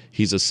 well,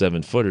 he's a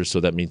 7-footer, so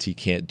that means he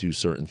can't do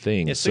certain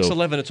things. Yeah,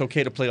 6'11", it's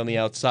okay to play on the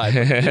outside.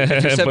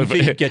 If you're 7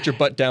 feet, get your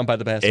butt down by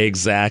the basket.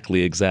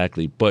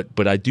 Exactly.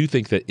 But I do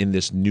think that in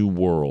this new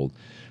world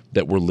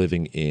that we're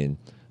living in,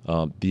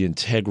 the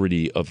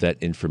integrity of that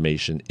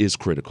information is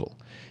critical.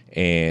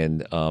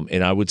 And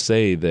I would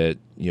say that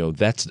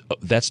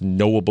that's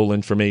knowable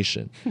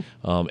information,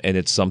 and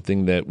it's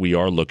something that we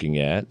are looking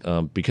at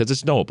because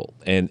it's knowable,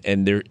 and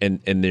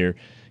they're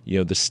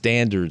the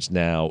standards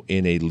now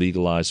in a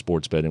legalized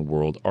sports betting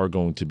world are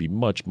going to be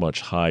much,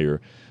 much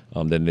higher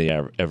than they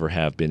ever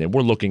have been. And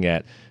we're looking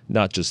at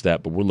not just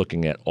that, but we're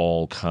looking at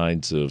all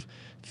kinds of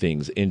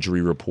things,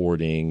 injury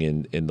reporting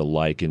and the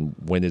like, and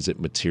when is it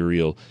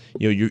material.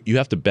 You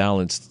have to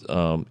balance,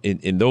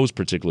 in those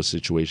particular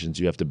situations,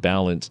 you have to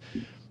balance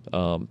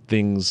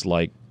things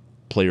like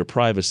player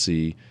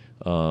privacy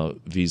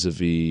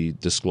vis-a-vis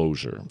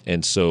disclosure.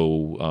 And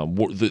so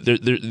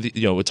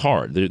it's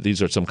hard.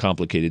 These are some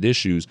complicated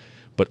issues,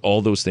 but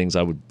all those things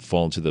I would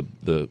fall into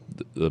the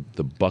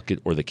bucket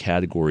or the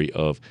category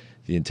of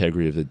the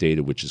integrity of the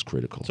data, which is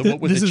critical. So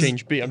what would the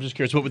change be? I'm just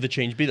curious, what would the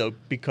change be, though?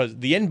 Because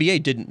the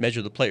NBA didn't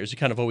measure the players. You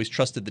kind of always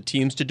trusted the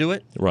teams to do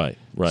it. Right.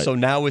 So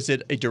now is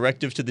it a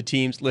directive to the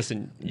teams,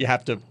 listen, you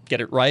have to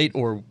get it right,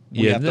 or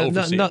we have to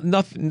oversee it?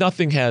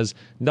 Nothing.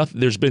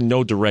 There's been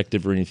no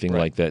directive or anything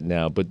like that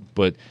now.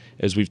 But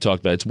as we've talked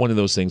about, it's one of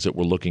those things that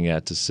we're looking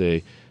at to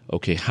say,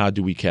 okay, how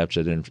do we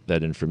capture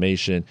that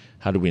information?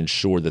 How do we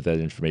ensure that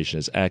information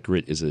is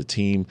accurate? Is it a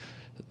team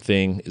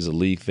thing? Is a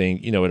league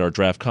thing? At our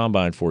draft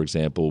combine, for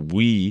example,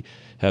 we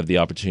have the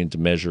opportunity to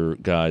measure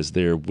guys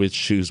there with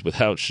shoes,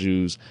 without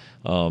shoes.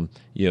 I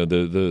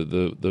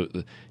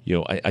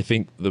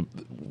think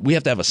we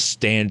have to have a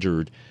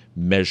standard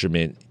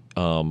measurement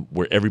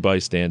where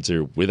everybody stands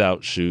there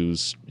without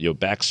shoes,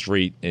 back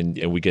straight, and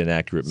we get an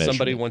accurate measurement.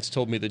 Somebody once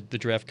told me that the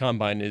draft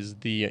combine is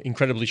the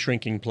incredibly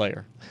shrinking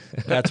player.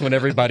 That's when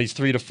everybody's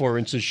 3 to 4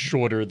 inches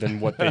shorter than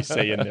what they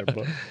say in their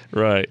book.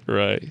 Right.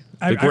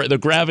 The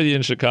gravity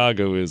in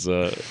Chicago is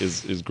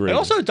great. And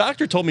also, a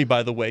doctor told me,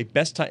 by the way,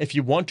 best time if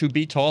you want to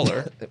be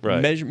taller,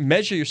 right.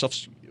 measure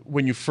yourself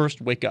when you first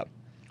wake up,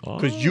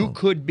 because you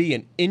could be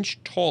an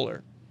inch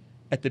taller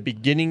at the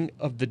beginning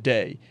of the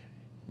day.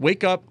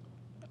 Wake up,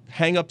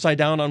 hang upside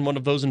down on one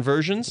of those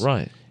inversions.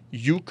 Right.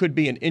 You could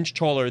be an inch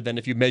taller than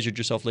if you measured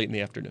yourself late in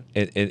the afternoon.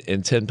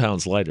 And 10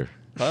 pounds lighter.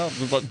 Well,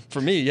 but for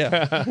me,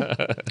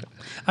 yeah.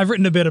 I've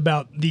written a bit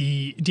about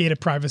the data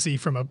privacy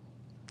from a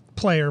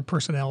player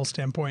personnel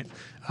standpoint.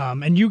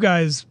 And you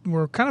guys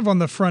were kind of on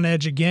the front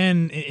edge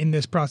again in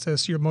this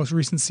process. Your most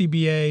recent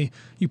CBA,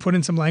 you put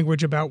in some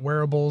language about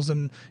wearables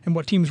and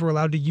what teams were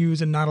allowed to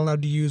use and not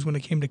allowed to use when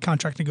it came to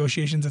contract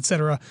negotiations, et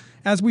cetera.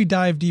 As we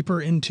dive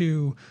deeper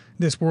into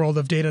this world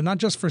of data, not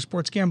just for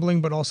sports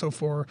gambling, but also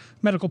for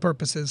medical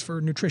purposes,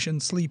 for nutrition,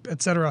 sleep, et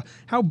cetera,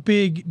 how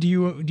big do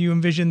you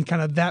envision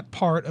kind of that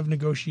part of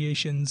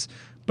negotiations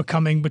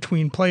becoming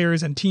between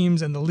players and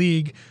teams and the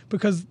league,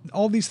 because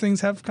all these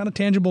things have kind of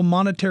tangible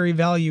monetary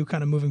value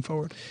kind of moving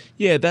forward?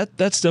 Yeah,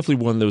 that's definitely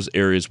one of those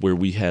areas where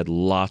we had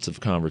lots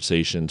of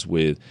conversations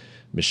with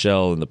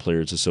Michelle and the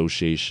Players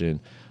Association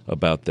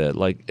about that.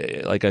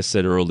 Like I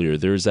said earlier,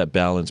 there's that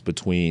balance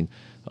between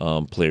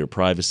player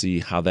privacy,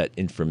 how that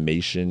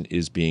information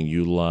is being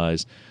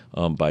utilized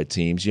by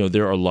teams.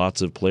 There are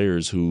lots of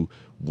players who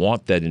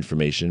want that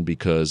information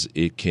because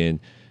it can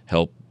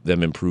help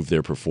them improve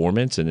their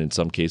performance, and in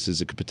some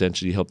cases it could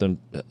potentially help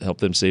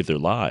them save their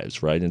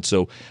lives, right? And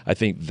so I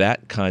think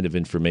that kind of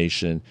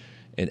information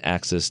and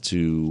access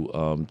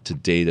to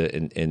data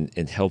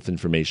and health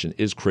information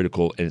is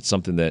critical, and it's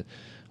something that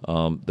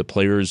the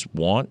players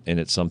want, and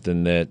it's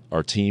something that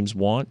our teams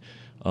want.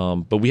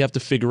 But we have to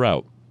figure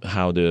out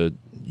how to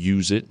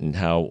use it and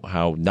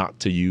how not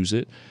to use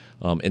it.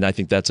 And I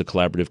think that's a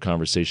collaborative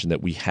conversation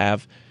that we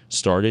have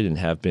started and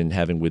have been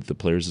having with the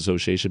Players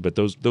Association, but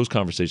those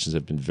conversations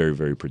have been very,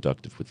 very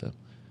productive with them.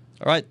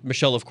 All right,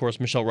 Michelle, of course,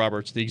 Michelle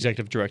Roberts, the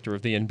executive director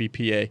of the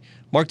NBPA.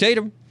 Mark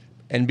Tatum,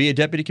 NBA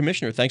Deputy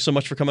Commissioner, thanks so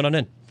much for coming on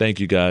in. Thank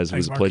you, guys. It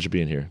was a Mark. pleasure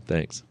being here.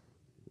 Thanks.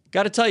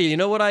 Got to tell you, you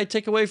know what I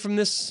take away from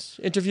this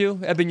interview?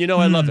 Eben,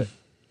 I love it.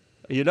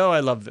 I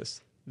love this.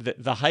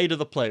 The height of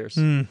the players.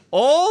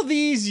 All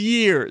these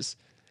years.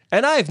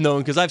 And I've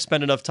known, because I've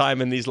spent enough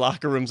time in these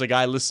locker rooms, a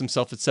guy lists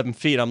himself at 7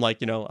 feet. I'm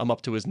like, I'm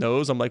up to his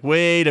nose. I'm like,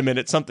 wait a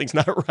minute, something's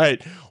not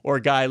right. Or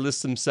a guy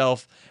lists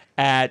himself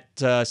at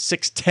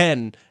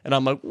 6'10", and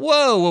I'm like,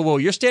 whoa,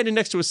 you're standing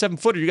next to a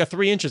 7-footer. You got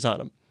 3 inches on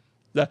him.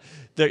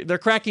 They're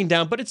cracking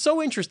down, but it's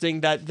so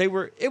interesting that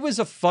it was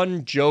a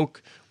fun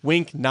joke,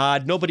 wink,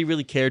 nod. Nobody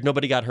really cared.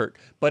 Nobody got hurt.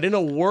 But in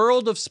a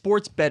world of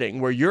sports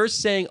betting where you're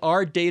saying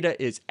our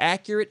data is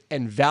accurate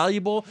and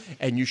valuable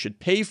and you should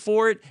pay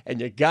for it and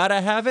you got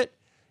to have it,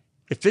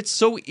 if it's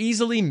so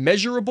easily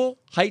measurable,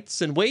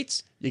 heights and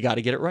weights, you got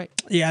to get it right.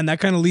 Yeah, and that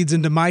kind of leads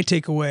into my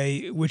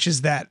takeaway, which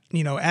is that,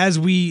 as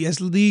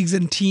leagues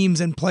and teams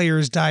and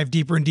players dive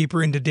deeper and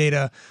deeper into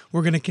data,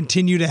 we're going to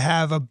continue to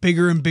have a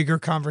bigger and bigger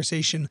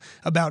conversation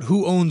about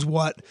who owns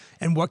what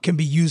and what can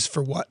be used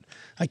for what.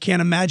 I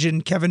can't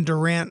imagine Kevin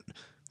Durant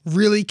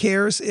really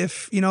cares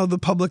if, the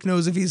public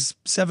knows if he's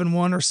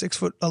 7'1" or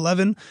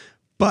 6'11",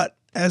 but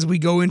as we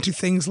go into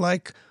things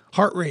like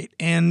heart rate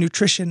and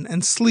nutrition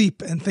and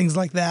sleep and things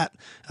like that,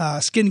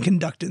 skin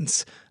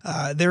conductance,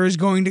 there is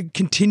going to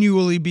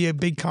continually be a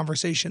big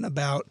conversation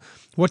about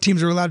what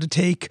teams are allowed to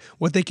take,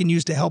 what they can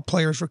use to help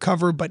players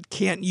recover, but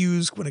can't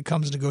use when it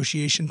comes to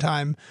negotiation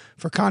time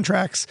for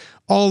contracts.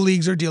 All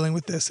leagues are dealing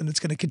with this, and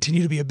it's going to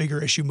continue to be a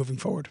bigger issue moving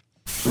forward.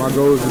 My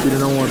goal is to be the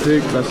number 1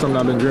 pick. That's something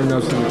I've been dreaming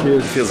of since a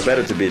kid. It feels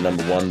better to be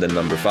number 1 than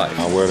number 5.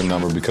 I wear the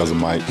number because of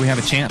Mike. We have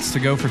a chance to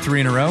go for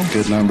 3 in a row.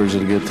 Good numbers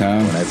at a good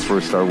time. When I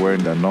first started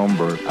wearing that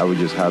number, I was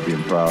just happy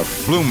and proud.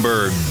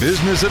 Bloomberg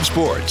Business of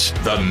Sports,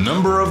 the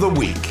number of the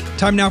week.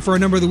 Time now for a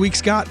number of the week,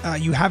 Scott.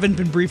 You haven't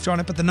been briefed on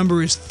it, but the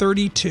number is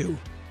 32.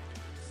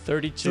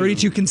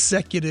 32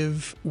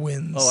 consecutive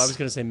wins. Oh, I was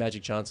going to say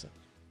Magic Johnson.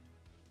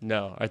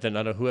 No, all right, then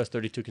I don't know who has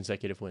 32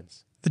 consecutive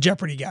wins. The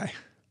Jeopardy guy.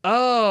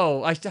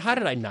 Oh, how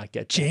did I not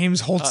get that?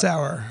 James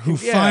Holzhauer, who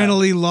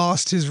finally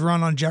lost his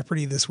run on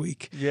Jeopardy this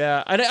week.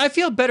 Yeah, and I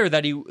feel better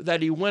that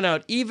he went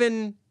out,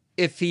 even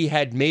if he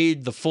had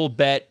made the full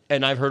bet,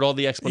 and I've heard all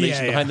the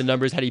explanation behind the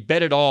numbers. Had he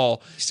bet it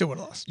all, he still would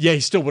have lost. Yeah, he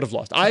still would have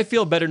lost. I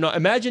feel better now.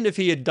 Imagine if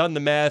he had done the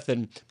math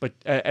and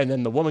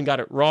then the woman got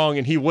it wrong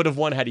and he would have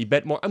won had he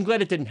bet more. I'm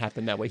glad it didn't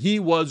happen that way. He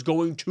was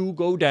going to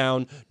go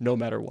down no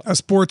matter what. A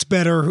sports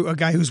bettor, a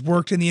guy who's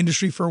worked in the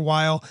industry for a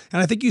while,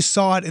 and I think you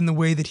saw it in the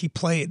way that he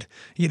played.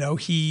 You know,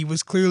 he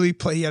was clearly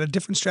he had a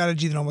different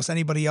strategy than almost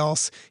anybody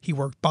else. He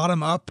worked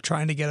bottom up,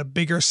 trying to get a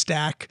bigger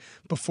stack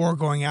before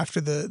going after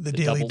the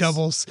daily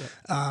doubles.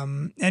 Yeah.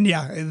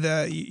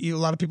 A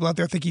lot of people out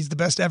there think he's the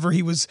best ever.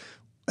 He was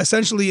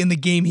essentially, in the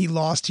game he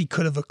lost, he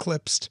could have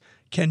eclipsed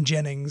Ken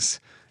Jennings'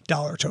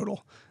 dollar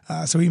total.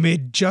 So he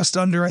made just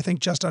under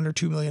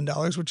 $2 million,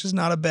 which is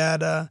not a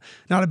bad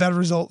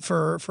result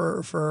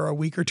for a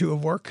week or two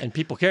of work. And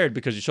people cared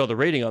because you saw the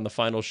rating on the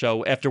final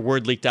show after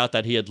word leaked out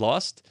that he had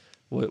lost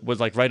was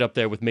like right up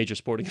there with major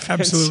sporting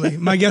events. Absolutely.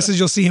 My guess is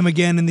you'll see him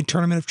again in the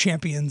Tournament of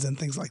Champions and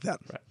things like that.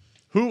 Right.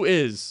 Who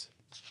is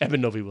Eben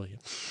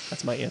Novy-Williams?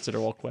 That's my answer to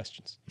all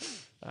questions.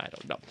 I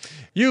don't know.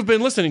 You've been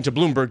listening to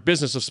Bloomberg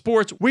Business of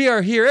Sports. We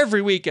are here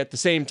every week at the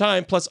same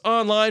time, plus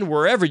online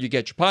wherever you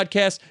get your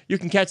podcasts. You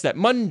can catch that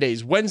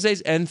Mondays,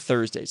 Wednesdays, and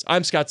Thursdays.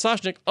 I'm Scott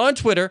Soshnick on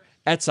Twitter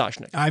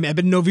 @Soshnick. I'm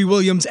Eben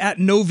Novy-Williams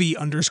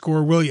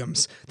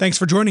 @Novy_Williams. Thanks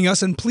for joining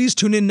us, and please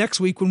tune in next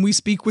week when we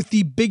speak with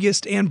the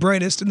biggest and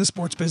brightest in the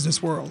sports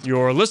business world.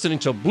 You're listening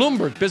to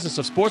Bloomberg Business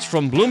of Sports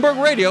from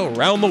Bloomberg Radio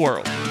around the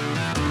world.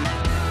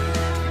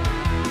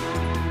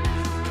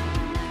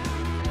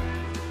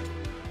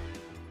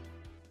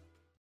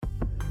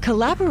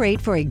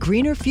 Collaborate for a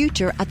greener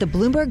future at the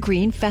Bloomberg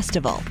Green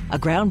Festival, a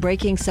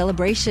groundbreaking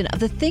celebration of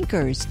the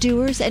thinkers,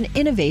 doers, and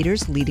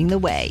innovators leading the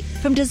way.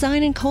 From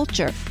design and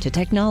culture to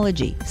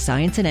technology,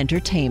 science, and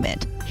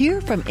entertainment. Hear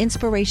from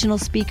inspirational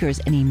speakers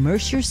and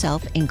immerse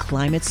yourself in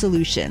climate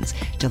solutions.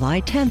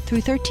 July 10th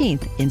through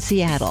 13th in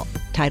Seattle.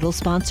 Title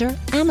sponsor,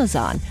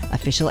 Amazon.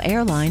 Official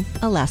airline,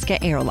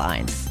 Alaska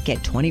Airlines. Get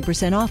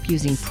 20% off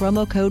using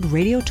promo code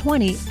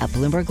radio20 at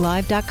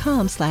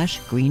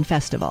BloombergLive.com/Green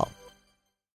Festival.